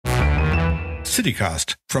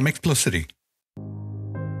CityCast from Explocity.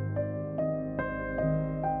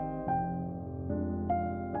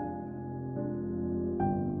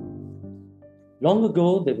 Long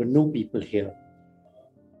ago, there were no people here.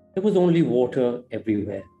 There was only water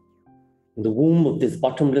everywhere. In the womb of this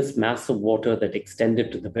bottomless mass of water that extended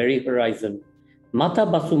to the very horizon, Mata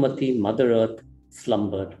Basumati, Mother Earth,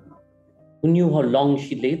 slumbered. Who knew how long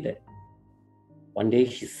she lay there? One day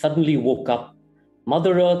she suddenly woke up.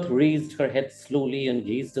 Mother Earth raised her head slowly and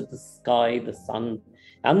gazed at the sky, the sun,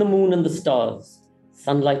 and the moon and the stars.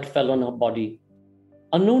 Sunlight fell on her body.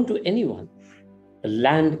 Unknown to anyone, the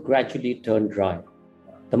land gradually turned dry.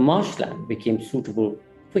 The marshland became suitable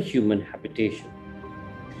for human habitation.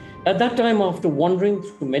 At that time, after wandering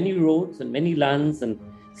through many roads and many lands and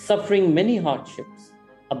suffering many hardships,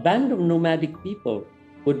 a band of nomadic people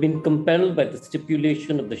who had been compelled by the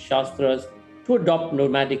stipulation of the Shastras to adopt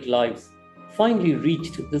nomadic lives finally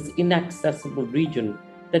reached this inaccessible region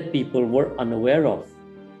that people were unaware of.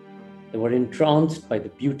 They were entranced by the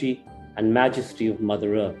beauty and majesty of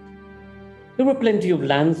Mother Earth. There were plenty of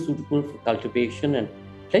land suitable for cultivation and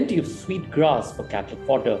plenty of sweet grass for cattle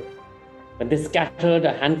fodder. When they scattered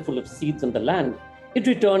a handful of seeds on the land, it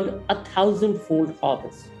returned 1,000-fold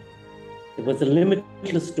harvest. There was a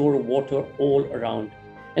limitless store of water all around,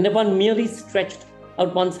 and if one merely stretched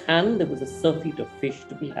out one's hand, there was a surfeit of fish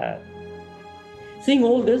to be had. Seeing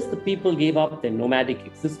all this, the people gave up their nomadic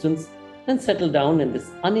existence and settled down in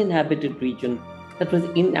this uninhabited region that was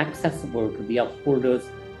inaccessible to the upholders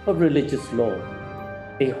of religious law.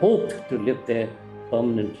 They hoped to live there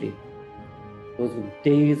permanently. Those were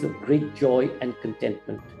days of great joy and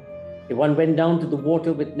contentment. If one went down to the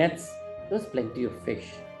water with nets, there was plenty of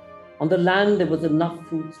fish. On the land, there was enough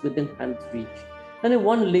fruits within hand's reach. And if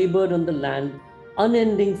one labored on the land,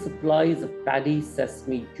 unending supplies of paddy,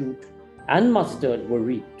 sesame, jute, and mustard were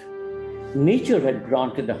reaped. Nature had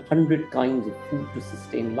granted 100 kinds of food to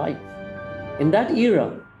sustain life. In that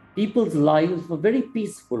era, people's lives were very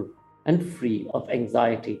peaceful and free of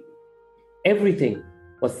anxiety. Everything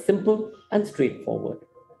was simple and straightforward.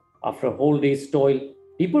 After a whole day's toil,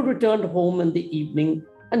 people returned home in the evening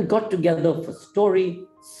and got together for story,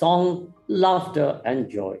 song, laughter, and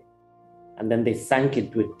joy. And then they sank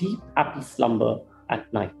into a deep, happy slumber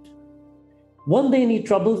at night. Weren't there any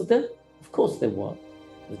troubles then? Of course there were.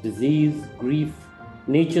 There was disease, grief,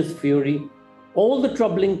 nature's fury. All the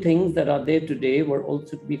troubling things that are there today were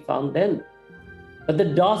also to be found then. But the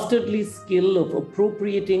dastardly skill of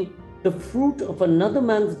appropriating the fruit of another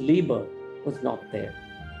man's labor was not there.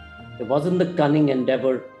 There wasn't the cunning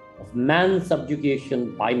endeavor of man's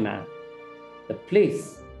subjugation by man. The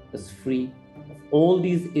place was free of all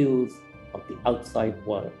these ills of the outside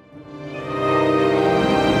world.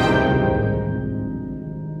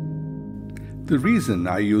 The reason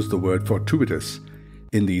I use the word fortuitous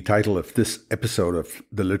in the title of this episode of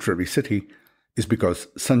The Literary City is because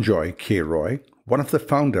Sanjoy K Roy, one of the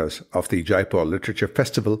founders of the Jaipur Literature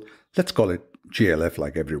Festival, let's call it JLF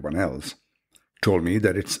like everyone else, told me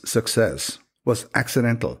that its success was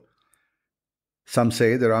accidental. Some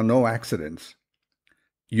say there are no accidents.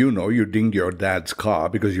 You know you dinged your dad's car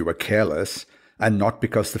because you were careless and not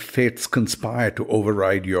because the fates conspired to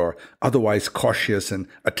override your otherwise cautious and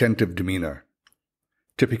attentive demeanour.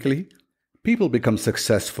 Typically, people become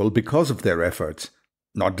successful because of their efforts,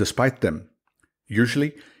 not despite them.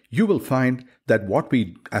 Usually, you will find that what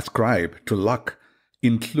we ascribe to luck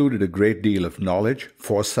included a great deal of knowledge,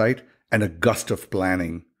 foresight, and a gust of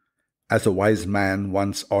planning. As a wise man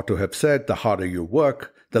once ought to have said, the harder you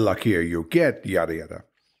work, the luckier you get, yada yada.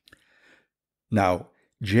 Now,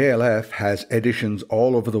 JLF has editions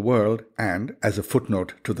all over the world, and, as a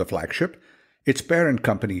footnote to the flagship, its parent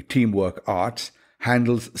company, Teamwork Arts,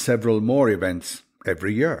 handles several more events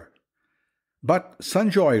every year. But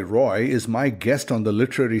Sanjoy Roy is my guest on the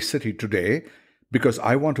Literary City today because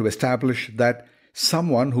I want to establish that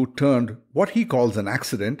someone who turned what he calls an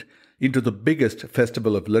accident into the biggest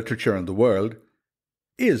festival of literature in the world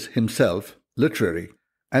is himself literary.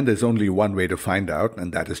 And there's only one way to find out,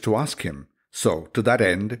 and that is to ask him. So, to that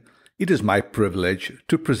end, it is my privilege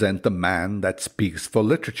to present the man that speaks for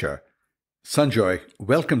literature. Sanjoy,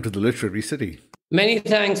 welcome to the Literary City. Many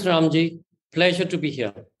thanks, Ramji. Pleasure to be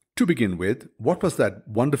here. To begin with, what was that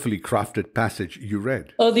wonderfully crafted passage you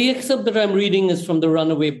read? The excerpt that I'm reading is from The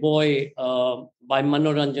Runaway Boy by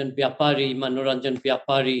Manoranjan Vyapari. Manoranjan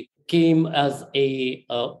Vyapari came as a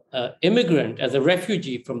immigrant, as a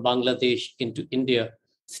refugee from Bangladesh into India,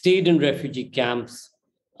 stayed in refugee camps,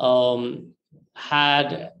 was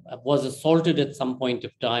assaulted at some point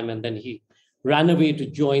of time, and then he ran away to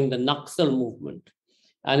join the Naxal movement.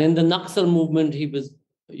 And in the Naxal movement, he was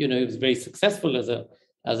he was very successful as a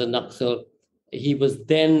Naxal. He was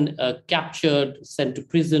then captured, sent to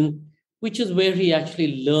prison, which is where he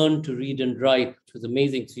actually learned to read and write, which was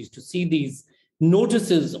amazing. So he used to see these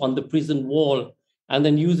notices on the prison wall and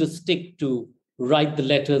then use a stick to write the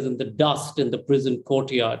letters in the dust in the prison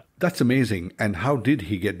courtyard. That's amazing. And how did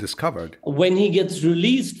he get discovered? When he gets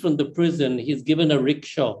released from the prison, he's given a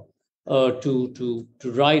rickshaw to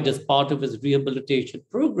ride as part of his rehabilitation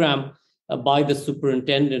program by the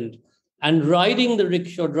superintendent. And driving the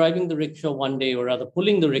rickshaw one day, or rather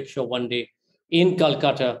pulling the rickshaw one day in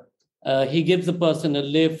Calcutta, he gives the person a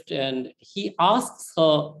lift and he asks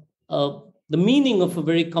her the meaning of a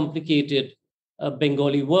very complicated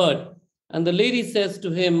Bengali word. And the lady says to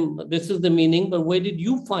him, "This is the meaning, but where did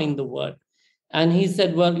you find the word?" And he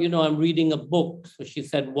said, "Well, I'm reading a book." So she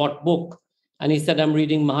said, "What book?" And he said, "I'm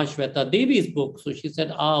reading Mahashweta Devi's book." So she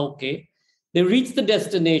said, "Okay." They reach the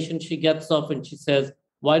destination. She gets off and she says,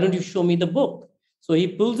 "Why don't you show me the book?" So he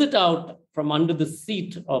pulls it out from under the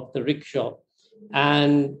seat of the rickshaw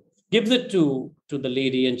and gives it to the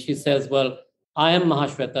lady. And she says, "Well, I am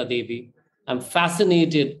Mahashweta Devi. I'm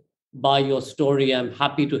fascinated by your story. I'm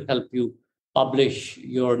happy to help you publish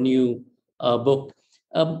your new book."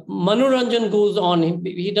 Manoranjan goes on.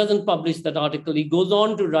 He doesn't publish that article. He goes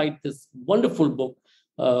on to write this wonderful book,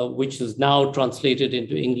 which is now translated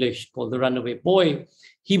into English, called The Runaway Boy.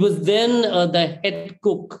 He was then the head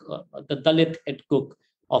cook, the Dalit head cook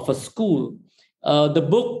of a school. The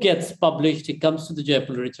book gets published. He comes to the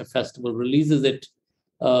Jaipur Literature Festival, releases it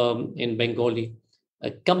in Bengali,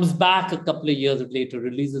 comes back a couple of years later,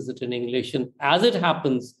 releases it in English. And as it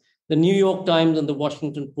happens, the New York Times and the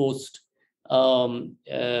Washington Post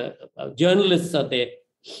journalists are there,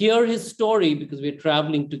 hear his story because we're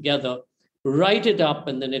traveling together, write it up,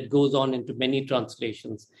 and then it goes on into many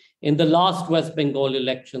translations. In the last West Bengal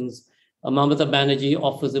elections, Mamata Banerjee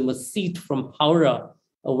offers him a seat from Howrah,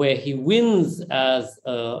 where he wins as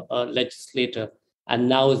a legislator and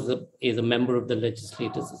now is a member of the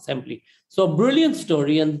Legislators' Assembly. So a brilliant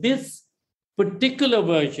story. And this particular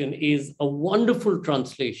version is a wonderful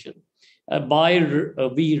translation by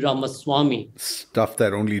V. Ramaswamy. Stuff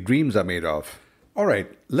that only dreams are made of. All right,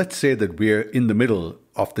 let's say that we're in the middle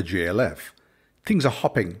of the JLF. Things are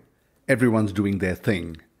hopping. Everyone's doing their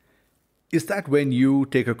thing. Is that when you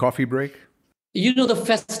take a coffee break? The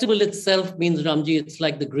festival itself means, Ramji, it's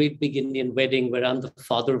like the great big Indian wedding where I'm the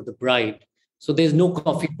father of the bride. So there's no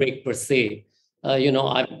coffee break per se.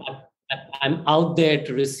 I'm out there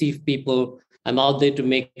to receive people. I'm out there to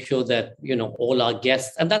make sure that, all our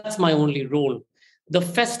guests, and that's my only role. The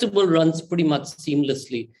festival runs pretty much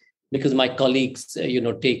seamlessly because my colleagues,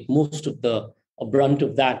 take most of the brunt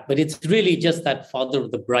of that. But it's really just that father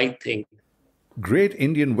of the bride thing. Great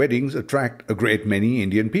Indian weddings attract a great many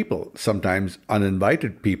Indian people, sometimes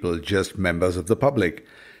uninvited people, just members of the public.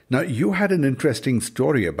 Now, you had an interesting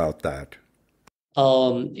story about that.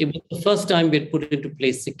 It was the first time we had put into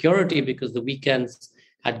place security because the weekends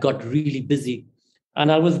had got really busy.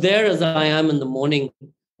 And I was there as I am in the morning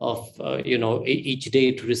of, each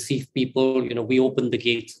day to receive people. We opened the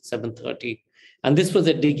gates at 7:30. And this was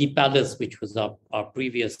at Diggi Palace, which was our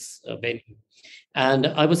previous venue. And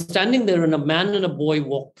I was standing there and a man and a boy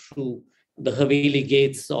walked through the Haveli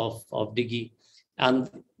gates of Diggi. And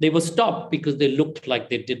they were stopped because they looked like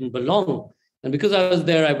they didn't belong. And because I was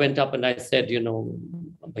there, I went up and I said,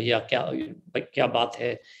 Bhaiya, kya baat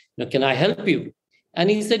hai? Can I help you? And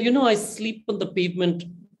he said, I sleep on the pavement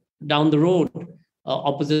down the road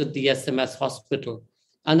opposite the SMS hospital.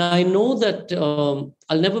 And I know that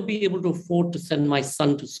I'll never be able to afford to send my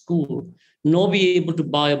son to school, nor be able to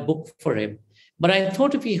buy a book for him. But I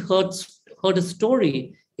thought if he heard a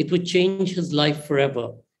story, it would change his life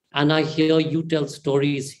forever. And I hear you tell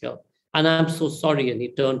stories here. And I'm so sorry. And he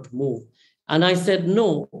turned to move. And I said,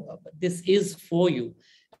 no, this is for you.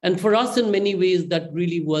 And for us, in many ways, that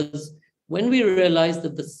really was when we realized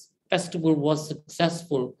that this festival was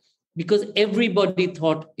successful because everybody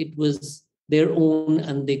thought it was their own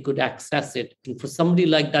and they could access it. And for somebody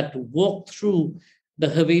like that to walk through the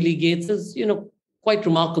Haveli gates is, quite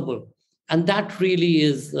remarkable. And that really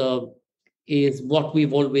is what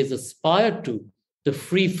we've always aspired to, the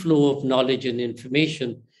free flow of knowledge and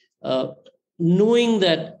information, knowing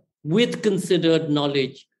that with considered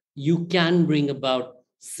knowledge, you can bring about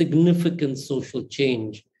significant social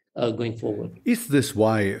change going forward. Is this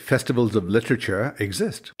why festivals of literature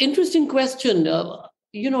exist? Interesting question.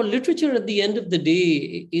 Literature at the end of the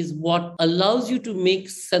day is what allows you to make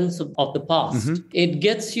sense of the past. Mm-hmm. It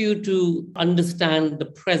gets you to understand the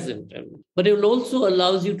present, but it also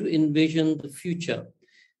allows you to envision the future.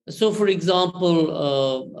 So, for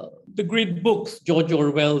example, the great books, George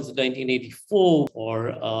Orwell's 1984,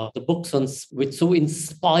 or the books which so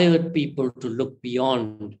inspired people to look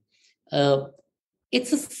beyond.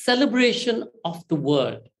 It's a celebration of the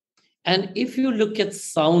word. And if you look at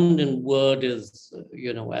sound and word as,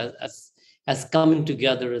 as coming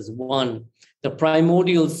together as one, the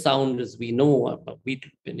primordial sound, as we know,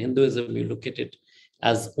 in Hinduism, you look at it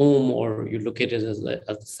as Om, or you look at it as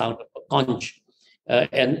the sound of a conch.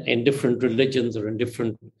 And in different religions or in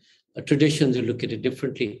different traditions, you look at it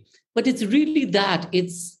differently. But it's really that.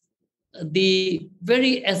 It's the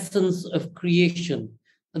very essence of creation,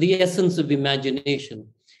 the essence of imagination.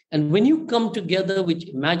 And when you come together with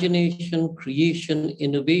imagination, creation,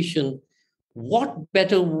 innovation, what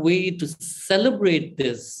better way to celebrate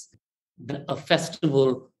this than a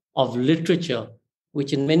festival of literature,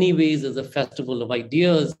 which in many ways is a festival of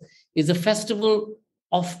ideas, is a festival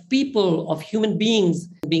of people, of human beings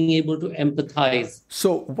being able to empathize.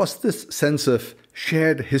 So was this sense of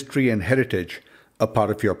shared history and heritage a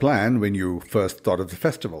part of your plan when you first thought of the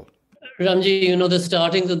festival? Ramji, the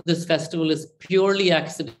starting of this festival is purely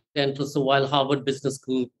accidental. So while Harvard Business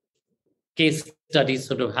School case study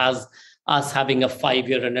sort of has us having a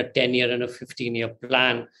 5-year and a 10-year and a 15-year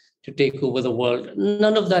plan to take over the world,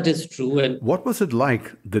 none of that is true. And what was it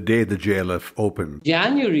like the day the JLF opened?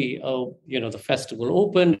 January, the festival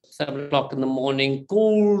opened, 7 o'clock in the morning,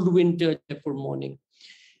 cold winter Jaipur morning.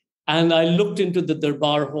 And I looked into the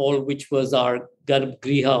Darbar Hall, which was our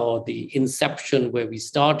Garbhagriha, or the inception where we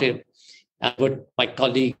started. And with my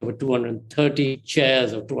colleague, there were 230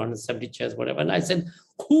 chairs or 270 chairs, whatever. And I said,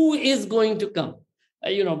 who is going to come?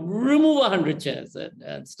 Remove 100 chairs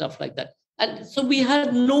and stuff like that. And so we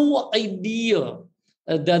had no idea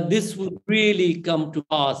that this would really come to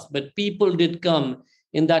pass. But people did come.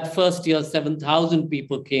 In that first year, 7,000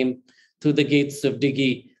 people came through the gates of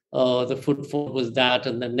Diggy. The footfall was that.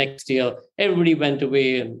 And the next year, everybody went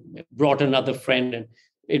away and brought another friend. And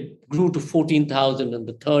it grew to 14,000, and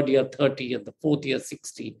the third year, 30, and the fourth year,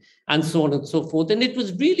 60, and so on and so forth. And it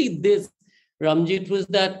was really this, Ramji, it was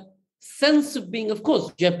that sense of being, of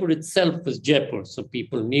course, Jaipur itself was Jaipur. So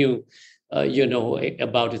people knew,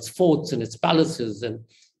 about its forts and its palaces. And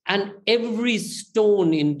every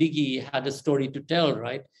stone in Diggy had a story to tell,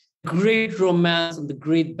 right? Great romance and the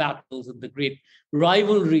great battles and the great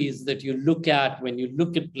rivalries that you look at when you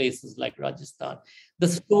look at places like Rajasthan. The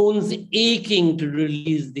stones aching to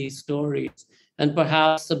release these stories and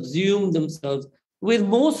perhaps subsume themselves with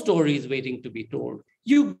more stories waiting to be told.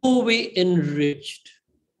 You go away enriched,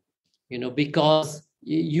 because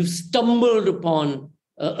you've stumbled upon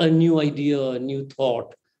a new idea, a new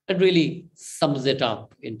thought that really sums it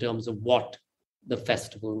up in terms of what the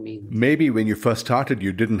festival means. Maybe when you first started,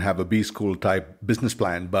 you didn't have a B school type business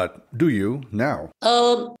plan, but do you now?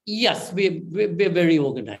 Yes, we're very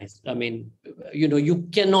organized. I mean, you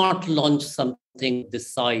cannot launch something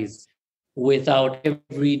this size without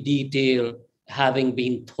every detail having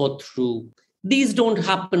been thought through. These don't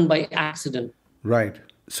happen by accident. Right.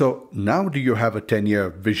 So now do you have a 10-year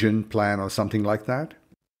vision plan or something like that?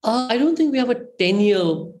 I don't think we have a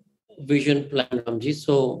 10-year vision plan, Ramji.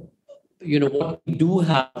 So, what we do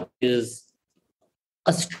have is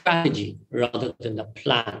a strategy rather than a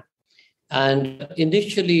plan. And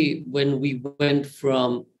initially, when we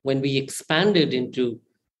expanded into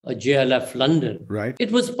a JLF London, right,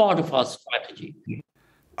 it was part of our strategy.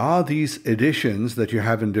 Are these editions that you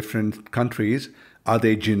have in different countries, are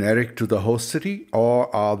they generic to the host city,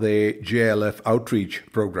 or are they JLF outreach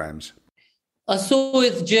programs? So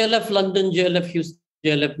it's JLF London, JLF Houston,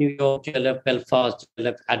 JLF New York, JLF Belfast,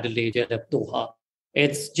 JLF Adelaide, JLF Doha.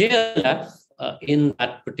 It's JLF in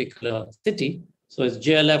that particular city. So it's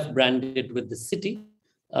JLF branded with the city.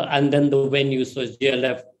 And then the venue, so it's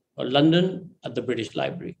JLF London at the British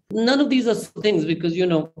Library. None of these are things because,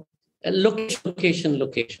 location.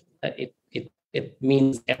 It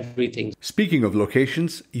means everything. Speaking of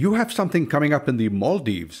locations, you have something coming up in the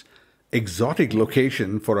Maldives. Exotic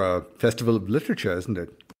location for a festival of literature, isn't it?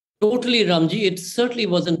 Totally, Ramji. It certainly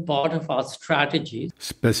wasn't part of our strategy.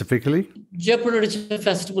 Specifically? Jaipur Literature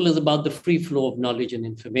Festival is about the free flow of knowledge and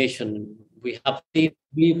information. We have stayed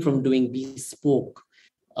away from doing bespoke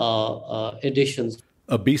editions.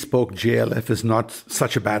 A bespoke JLF is not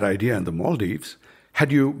such a bad idea in the Maldives.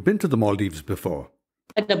 Had you been to the Maldives before?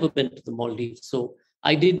 I'd never been to the Maldives. So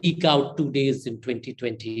I did eke out 2 days in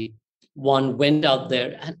 2021, went out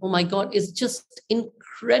there, and oh my God, it's just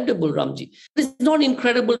incredible, Ramji. It's not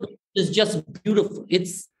incredible, it's just beautiful.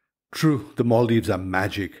 It's true, the Maldives are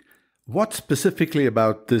magic. What specifically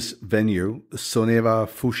about this venue, Soneva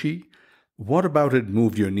Fushi, what about it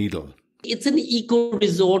moved your needle? It's an eco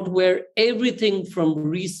resort where everything from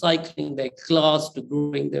recycling their glass to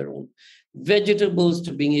growing their own vegetables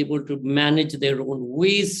to being able to manage their own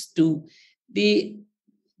waste to the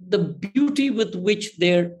beauty with which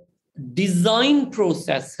their design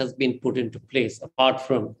process has been put into place, apart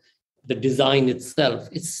from the design itself.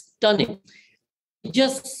 It's stunning.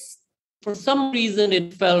 Just for some reason,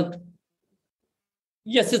 it felt,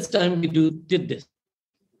 yes, it's time we did this,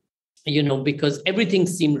 because everything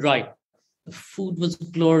seemed right. The food was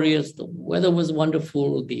glorious, the weather was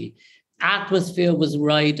wonderful, the atmosphere was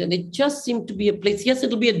right, and it just seemed to be a place. Yes,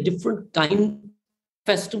 it'll be a different kind of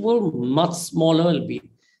festival, much smaller. It'll be,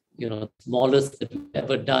 smallest that we've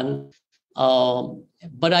ever done.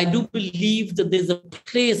 But I do believe that there's a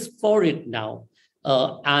place for it now,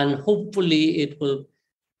 and hopefully it will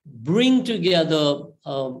bring together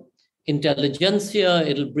intelligentsia,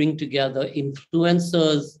 it'll bring together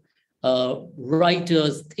influencers,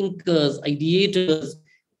 writers, thinkers, ideators,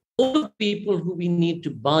 all the people who we need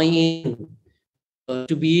to buy in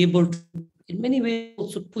to be able to, in many ways,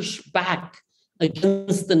 also push back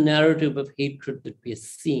against the narrative of hatred that we're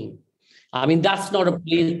seeing. I mean, that's not a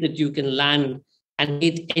place that you can land and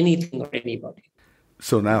hate anything or anybody.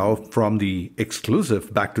 So now, from the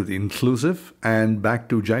exclusive back to the inclusive and back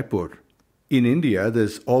to Jaipur. In India,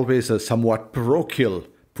 there's always a somewhat parochial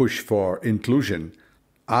push for inclusion.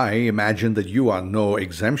 I imagine that you are no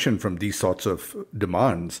exemption from these sorts of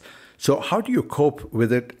demands. So how do you cope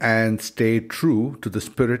with it and stay true to the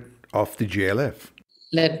spirit of the JLF?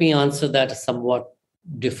 Let me answer that somewhat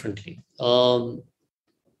differently.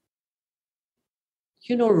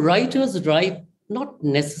 Writers write not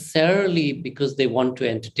necessarily because they want to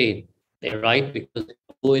entertain. They write because they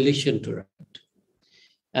have a volition to write.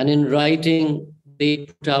 And in writing, they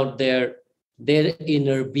put out their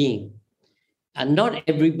inner being. And not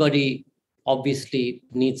everybody obviously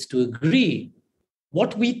needs to agree.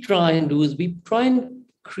 What we try and do is we try and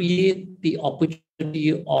create the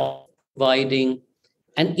opportunity of providing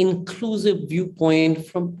an inclusive viewpoint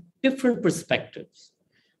from different perspectives.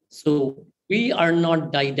 So we are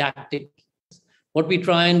not didactic. What we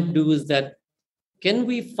try and do is that, can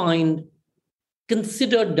we find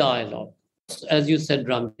considered dialogue? As you said,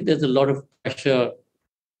 Ram, there's a lot of pressure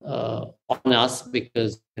on us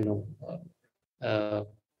because,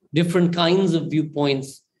 different kinds of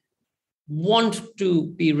viewpoints want to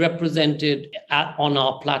be represented on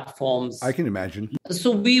our platforms. I can imagine.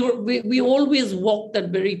 So we always walk that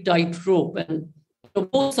very tight rope, and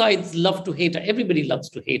both sides love to hate. Everybody loves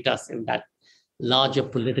to hate us in that larger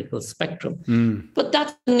political spectrum. But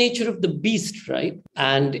that's the nature of the beast, right?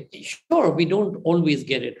 And sure, we don't always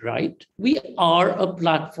get it right. We are a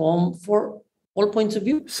platform for all points of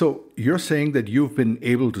view. So you're saying that you've been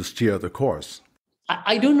able to steer the course?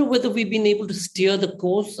 I don't know whether we've been able to steer the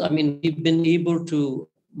course. I mean, we've been able to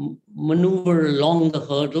maneuver along the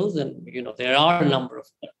hurdles, and there are a number of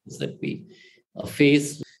hurdles that we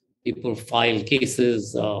face. People file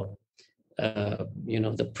cases, the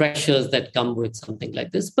pressures that come with something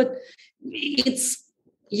like this. But it's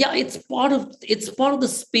part of the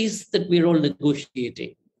space that we're all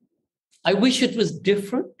negotiating. I wish it was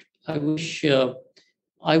different. I wish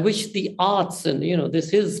the arts, and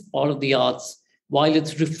this is part of the arts, while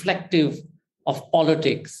it's reflective of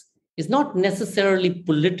politics, is not necessarily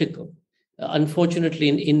political. Unfortunately,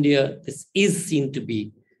 in India, this is seen to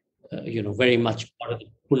be, very much part of the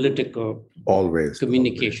political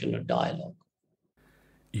communication or dialogue.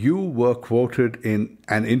 You were quoted in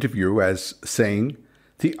an interview as saying,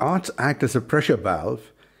 "The arts act as a pressure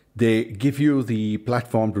valve. They give you the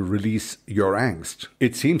platform to release your angst."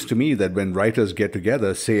 It seems to me that when writers get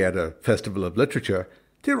together, say at a festival of literature,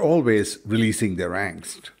 they're always releasing their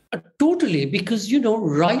angst. Totally, because,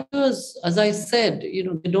 writers, as I said,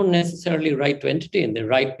 they don't necessarily write to entertain. They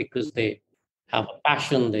write because they have a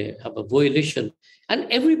passion, they have a volition. And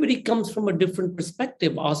everybody comes from a different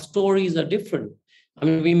perspective. Our stories are different. I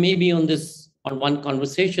mean, we may be on one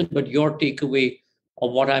conversation, but your takeaway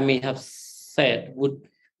of what I may have said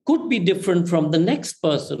could be different from the next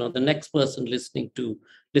person or the next person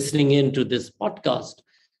listening into this podcast.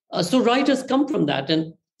 So writers come from that.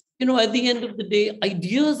 And, at the end of the day,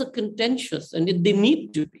 ideas are contentious, and they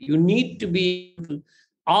need to be. You need to be able to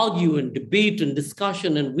argue and debate and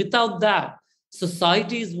discussion. And without that,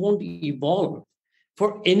 societies won't evolve.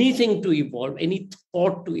 For anything to evolve, any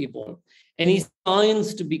thought to evolve, any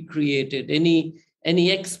science to be created,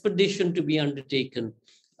 any expedition to be undertaken,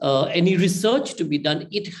 any research to be done,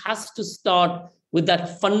 it has to start with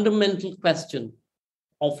that fundamental question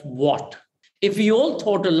of what. If we all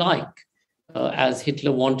thought alike, as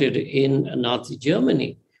Hitler wanted in Nazi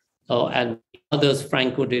Germany, and others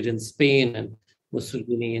Franco did in Spain and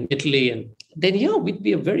Mussolini in Italy. And then, yeah, we'd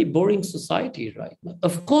be a very boring society, right?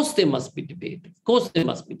 Of course, there must be debate. Of course, there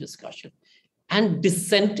must be discussion. And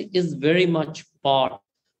dissent is very much part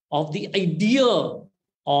of the idea of,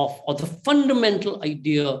 or the fundamental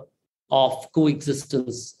idea of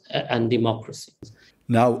coexistence and democracy.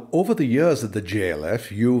 Now, over the years at the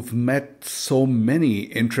JLF, you've met so many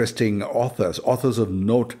interesting authors of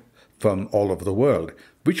note from all over the world.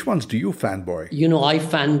 Which ones do you fanboy? You know, I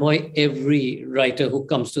fanboy every writer who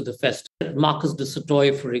comes to the festival. Marcus de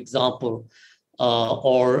Sautoy, for example,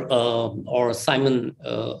 or Simon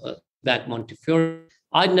Bach Montefiore.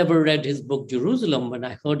 I never read his book, Jerusalem. When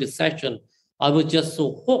I heard his session, I was just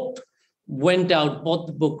so hooked. Went out, bought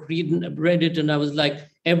the book, read it, and I was like,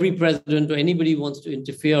 every president or anybody who wants to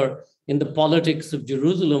interfere in the politics of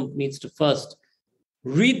Jerusalem needs to first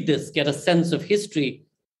read this, get a sense of history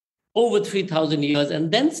over 3,000 years,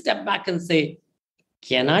 and then step back and say,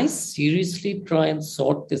 can I seriously try and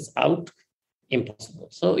sort this out? Impossible.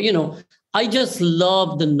 So, you know, I just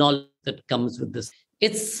love the knowledge that comes with this.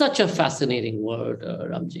 It's such a fascinating word,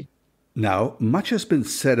 Ramji. Now, much has been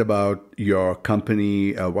said about your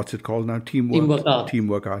company, what's it called now? Teamwork Arts.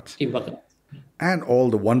 Teamwork Arts. And all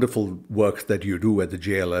the wonderful work that you do at the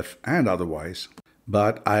JLF and otherwise.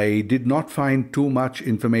 But I did not find too much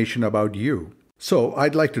information about you. So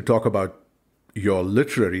I'd like to talk about your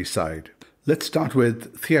literary side. Let's start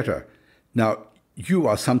with theatre. Now, you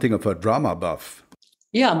are something of a drama buff.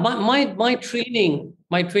 Yeah, my training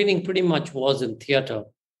pretty much was in theatre.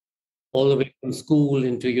 All the way from school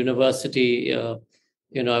into university,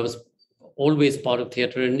 you know, I was always part of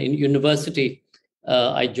theatre. And in university,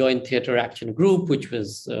 I joined Theatre Action Group, which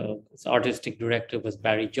was its artistic director was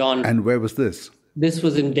Barry John. And where was this? This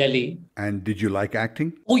was in Delhi. And did you like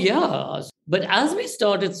acting? Oh, yeah. But as we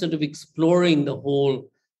started sort of exploring the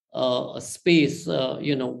whole space,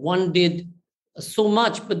 you know, one did so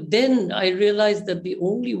much. But then I realized that the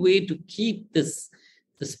only way to keep this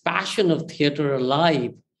passion of theatre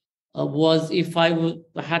alive was if I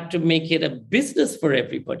had to make it a business for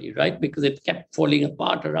everybody, right? Because it kept falling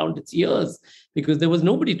apart around its ears because there was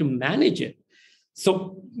nobody to manage it.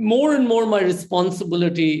 So more and more my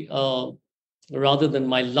responsibility, rather than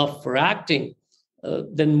my love for acting,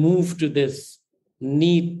 then moved to this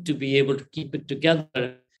need to be able to keep it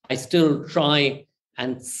together. I still try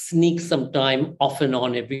and sneak some time off and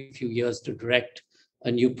on every few years to direct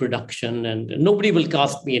a new production, and nobody will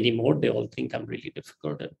cast me anymore. They all think I'm really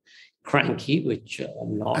difficult and cranky, which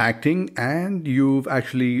I'm not. Acting, and you've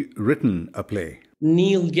actually written a play.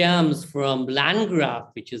 Neil Gams from Landgraf,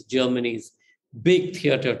 which is Germany's big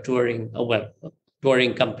theater touring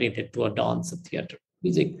company that tour dance and theater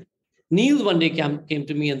music. Neil one day came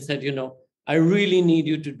to me and said, you know, I really need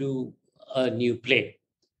you to do a new play.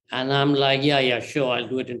 And I'm like, yeah, sure, I'll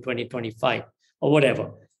do it in 2025 or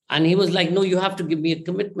whatever. And he was like, no, you have to give me a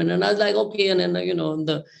commitment. And I was like, okay. And then, you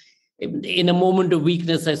know, in a moment of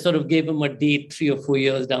weakness, I sort of gave him a date 3 or 4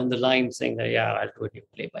 years down the line saying that, yeah, I'll do a new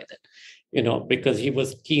play by then, you know, because he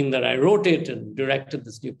was keen that I wrote it and directed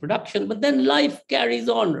this new production. But then life carries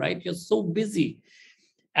on, right? You're so busy.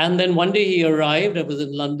 And then one day he arrived. I was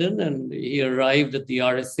in London and he arrived at the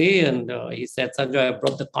RSA and he said, Sanjoy, I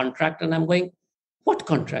brought the contract. And I'm going, what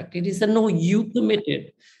contract? And he said, no, you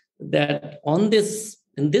committed that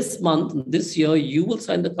in this month, this year, you will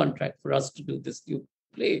sign the contract for us to do this new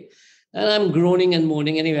play. And I'm groaning and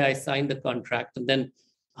moaning. Anyway, I signed the contract. And then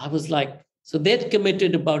I was like, so they'd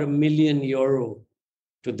committed about €1 million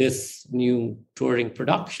to this new touring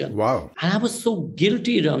production. Wow. And I was so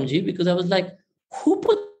guilty, Ramji, because I was like, who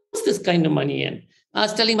puts this kind of money in? I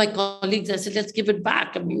was telling my colleagues, I said, let's give it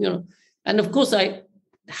back. I mean, you know, and of course, I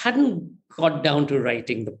hadn't got down to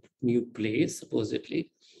writing the new play, supposedly.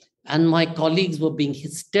 And my colleagues were being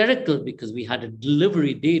hysterical because we had a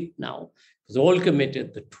delivery date now. It was all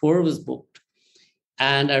committed. The tour was booked.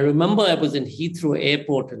 And I remember I was in Heathrow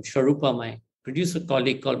Airport and Sharupa, my producer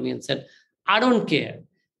colleague, called me and said, I don't care.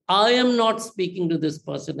 I am not speaking to this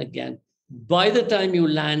person again. By the time you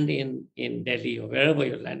land in Delhi or wherever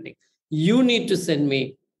you're landing, you need to send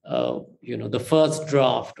me, the first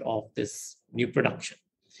draft of this new production.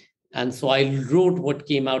 And so I wrote what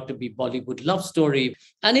came out to be Bollywood Love Story.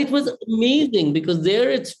 And it was amazing because there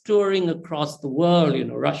it's touring across the world, you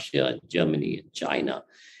know, Russia and Germany and China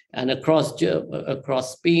and across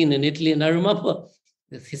Spain and Italy. And I remember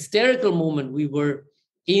this hysterical moment. We were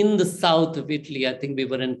in the south of Italy. I think we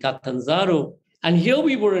were in Catanzaro. And here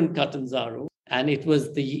we were in Catanzaro. And it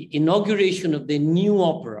was the inauguration of the new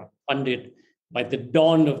opera funded by the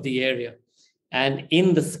Don of the area. And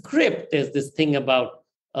in the script, there's this thing about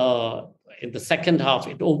in the second half,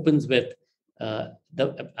 it opens with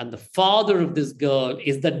and the father of this girl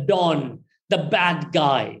is the Don, the bad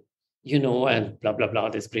guy, and blah, blah, blah,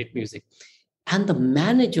 this great music. And the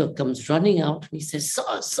manager comes running out and he says,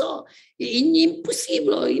 sir,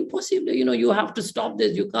 impossible, impossible. You have to stop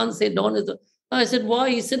this. You can't say Don is the... I said,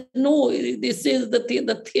 why? He said, no, this is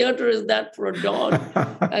the theater is that for a Don.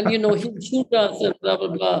 And, he'll shoot us and blah, blah,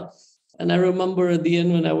 blah. And I remember at the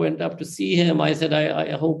end when I went up to see him, I said,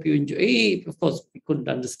 I hope you enjoy. Of course, we couldn't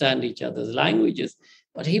understand each other's languages,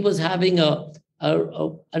 but he was having an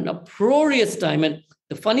uproarious time. And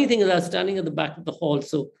the funny thing is I was standing at the back of the hall.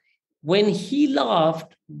 So when he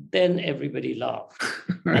laughed, then everybody laughed.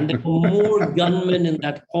 And there were more gunmen in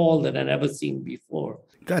that hall than I'd ever seen before.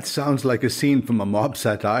 That sounds like a scene from a mob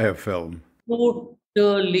satire film.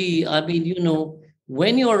 Totally. I mean,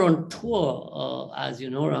 when you're on tour, as you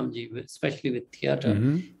know, Ramji, especially with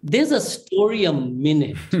theater, there's a story a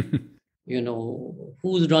minute.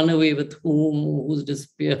 Who's run away with whom, who's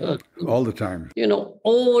disappeared. All the time.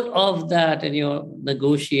 All of that, and you're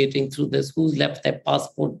negotiating through this, who's left their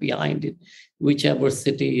passport behind in whichever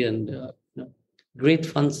city, and great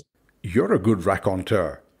fun. You're a good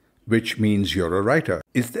raconteur, which means you're a writer.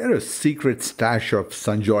 Is there a secret stash of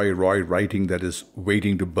Sanjoy Roy writing that is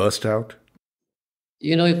waiting to burst out?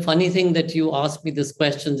 A funny thing that you asked me this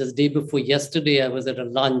question just day before yesterday, I was at a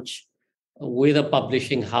lunch with a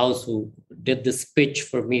publishing house who did this pitch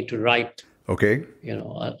for me to write,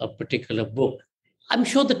 a particular book. I'm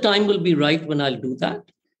sure the time will be right when I'll do that.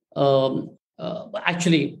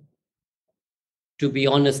 Actually, to be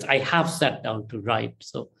honest, I have sat down to write.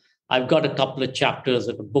 So I've got a couple of chapters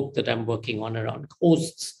of a book that I'm working on around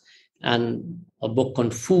hosts and a book on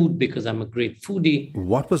food because I'm a great foodie.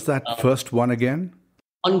 What was that first one again?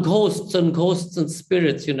 On ghosts and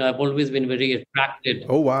spirits. I've always been very attracted.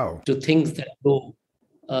 Oh, wow. To things that go.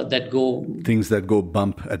 Things that go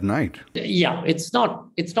bump at night. Yeah, it's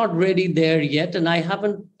not really there yet. And I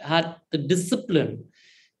haven't had the discipline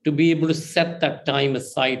to be able to set that time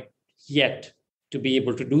aside yet to be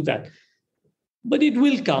able to do that. But it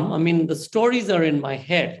will come. I mean, the stories are in my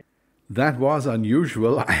head. That was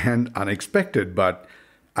unusual and unexpected, but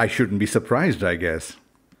I shouldn't be surprised, I guess.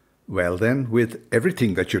 Well then, with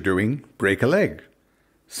everything that you're doing, break a leg.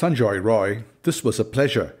 Sanjoy Roy, this was a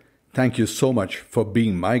pleasure. Thank you so much for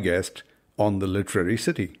being my guest on The Literary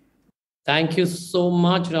City. Thank you so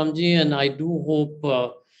much, Ramji, and I do hope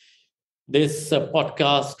this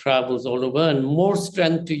podcast travels all over, and more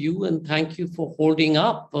strength to you, and thank you for holding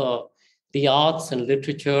up the arts and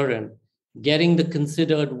literature and getting the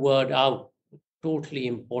considered word out. Totally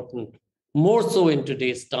important. More so in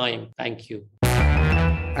today's time. Thank you.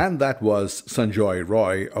 And that was Sanjoy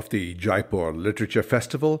Roy of the Jaipur Literature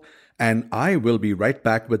Festival. And I will be right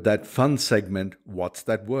back with that fun segment, What's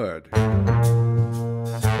That Word?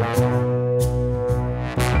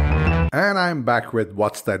 And I'm back with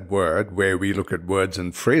What's That Word, where we look at words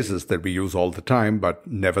and phrases that we use all the time but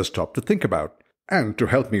never stop to think about. And to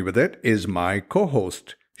help me with it is my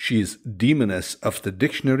co-host. She's demoness of the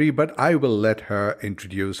dictionary, but I will let her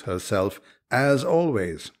introduce herself as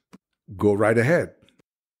always. Go right ahead.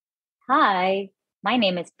 Hi, my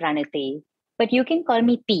name is Pranati, but you can call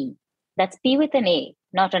me P. That's P with an A,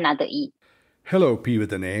 not another E. Hello, P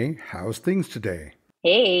with an A. How's things today?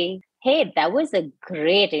 Hey, that was a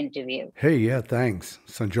great interview. Hey, yeah, thanks.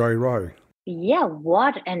 Sanjoy Roy. Yeah,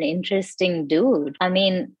 what an interesting dude. I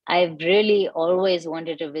mean, I've really always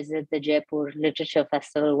wanted to visit the Jaipur Literature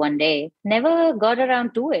Festival one day. Never got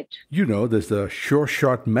around to it. There's a sure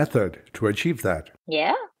shot method to achieve that.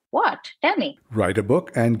 Yeah? What? Tell me. Write a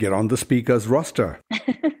book and get on the speaker's roster.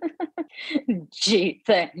 Gee,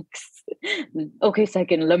 thanks. Okay,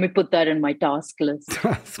 second, let me put that in my task list.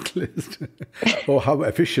 Task list? Oh, how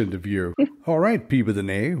efficient of you. All right, P with an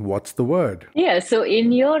A, what's the word? Yeah, so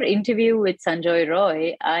in your interview with Sanjoy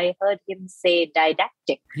Roy, I heard him say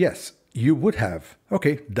didactic. Yes, you would have.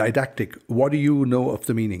 Okay, didactic. What do you know of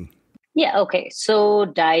the meaning? Yeah, okay. So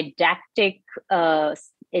didactic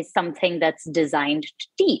is something that's designed to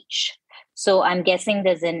teach. So I'm guessing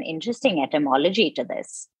there's an interesting etymology to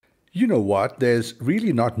this. You know what? There's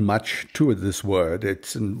really not much to this word.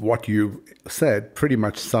 It's in what you said pretty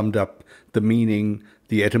much summed up the meaning,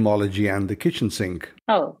 the etymology, and the kitchen sink.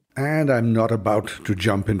 Oh. And I'm not about to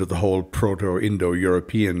jump into the whole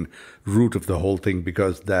Proto-Indo-European root of the whole thing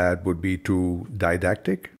because that would be too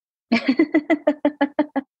didactic.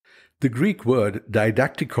 The Greek word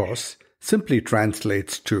didaktikos simply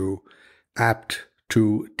translates to apt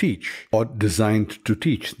to teach or designed to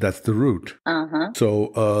teach. That's the root. Uh-huh.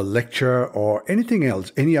 So a lecture or anything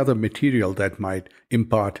else, any other material that might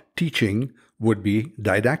impart teaching would be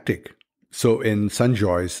didactic. So in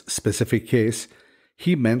Sanjoy's specific case,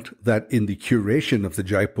 he meant that in the curation of the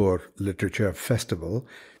Jaipur Literature Festival,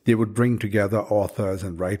 they would bring together authors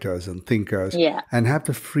and writers and thinkers and have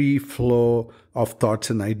the free flow of thoughts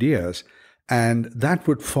and ideas. And that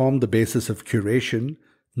would form the basis of curation,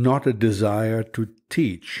 not a desire to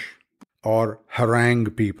teach or harangue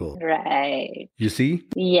people. Right. You see?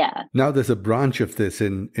 Yeah. Now there's a branch of this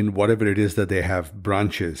in whatever it is that they have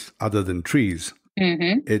branches other than trees.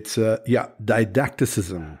 Mm-hmm. It's,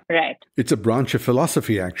 didacticism. Right. It's a branch of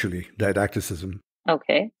philosophy, actually, didacticism.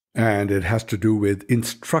 Okay. And it has to do with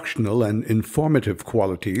instructional and informative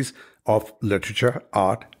qualities of literature,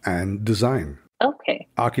 art, and design. Okay.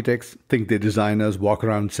 Architects think their designers walk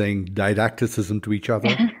around saying didacticism to each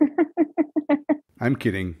other. I'm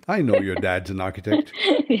kidding. I know your dad's an architect.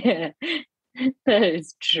 Yeah, that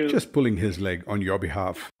is true. Just pulling his leg on your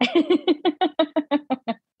behalf.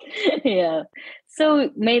 Yeah.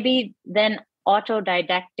 So maybe then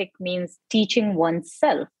autodidactic means teaching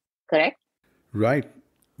oneself, correct? Right.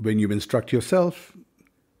 When you instruct yourself,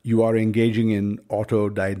 you are engaging in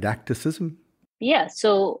autodidacticism. Yeah.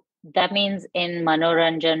 So that means in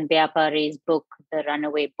Manoranjan Vyapari's book, The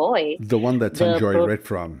Runaway Boy. The one that Sanjoy read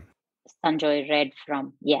from. Sanjoy read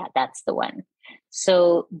from. Yeah, that's the one.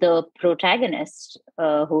 So the protagonist,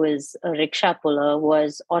 who is a rickshaw puller,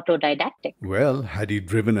 was autodidactic. Well, had he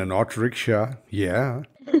driven an auto rickshaw, yeah.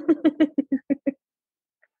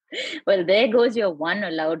 Well, there goes your one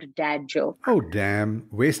allowed dad joke. Oh, damn.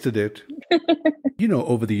 Wasted it.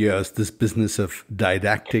 Over the years, this business of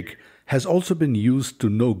didactic has also been used to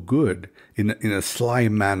no good in a sly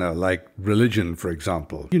manner, like religion, for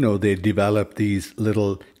example. They develop these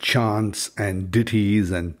little chants and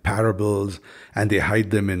ditties and parables, and they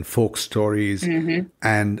hide them in folk stories,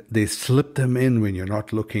 and they slip them in when you're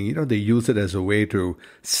not looking. They use it as a way to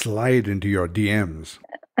slide into your DMs.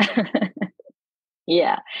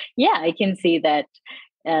 Yeah, I can see that.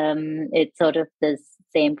 It's sort of the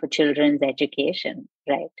same for children's education,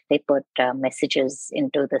 right? They put messages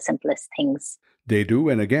into the simplest things. They do,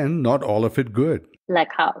 and again, not all of it good.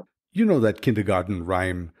 Like how? You know that kindergarten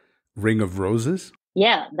rhyme, Ring of Roses?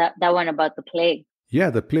 Yeah, that one about the plague. Yeah,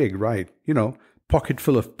 the plague, right. Pocket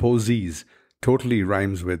full of posies totally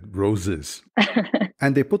rhymes with roses.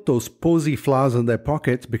 And they put those posy flowers in their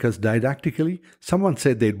pockets because didactically, someone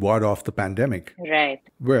said they'd ward off the pandemic. Right.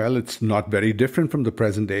 Well, it's not very different from the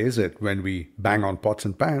present day, is it? When we bang on pots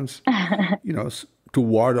and pans, to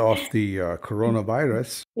ward off the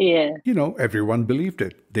coronavirus. Yeah. Everyone believed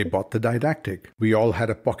it. They bought the didactic. We all had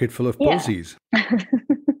a pocket full of posies.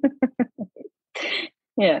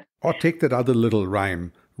 Yeah. Or take that other little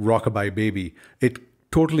rhyme, Rockabye Baby. It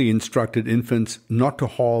totally instructed infants not to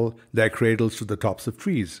haul their cradles to the tops of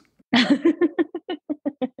trees.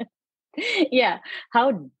 Yeah,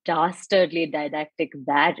 how dastardly didactic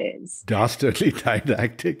that is. Dastardly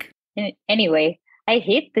didactic? Anyway, I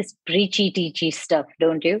hate this preachy teachy stuff,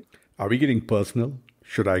 don't you? Are we getting personal?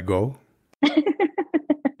 Should I go?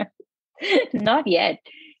 Not yet.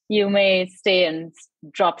 You may stay and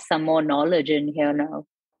drop some more knowledge in here now.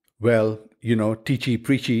 Well, teachy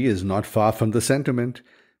preachy is not far from the sentiment,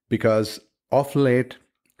 because of late,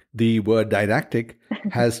 the word didactic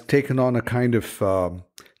has taken on a kind of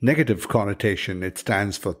negative connotation. It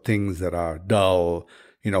stands for things that are dull,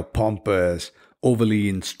 pompous, overly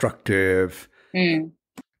instructive,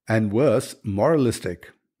 and worse,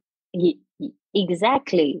 moralistic.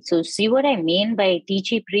 Exactly. So see what I mean by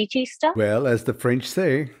teachy preachy stuff? Well, as the French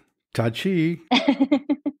say, touchy.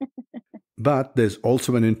 But there's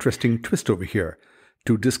also an interesting twist over here.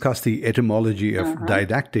 To discuss the etymology of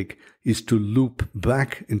didactic is to loop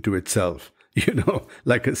back into itself,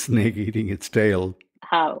 like a snake eating its tail.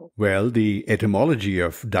 How? Well, the etymology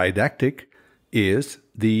of didactic is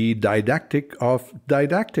the didactic of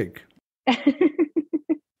didactic.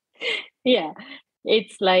 Yeah,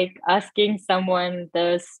 it's like asking someone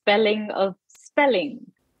the spelling of spelling.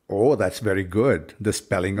 Oh, that's very good. The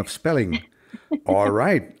spelling of spelling. All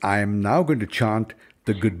right, I'm now going to chant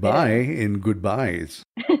the goodbye in goodbyes.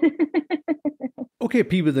 Okay,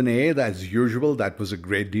 P with an A, as usual, that was a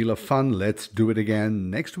great deal of fun. Let's do it again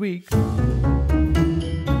next week.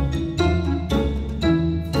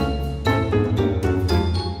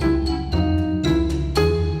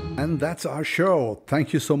 And that's our show.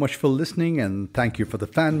 Thank you so much for listening, and thank you for the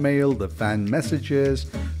fan mail, the fan messages.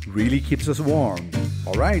 Really keeps us warm.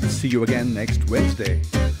 All right, see you again next Wednesday.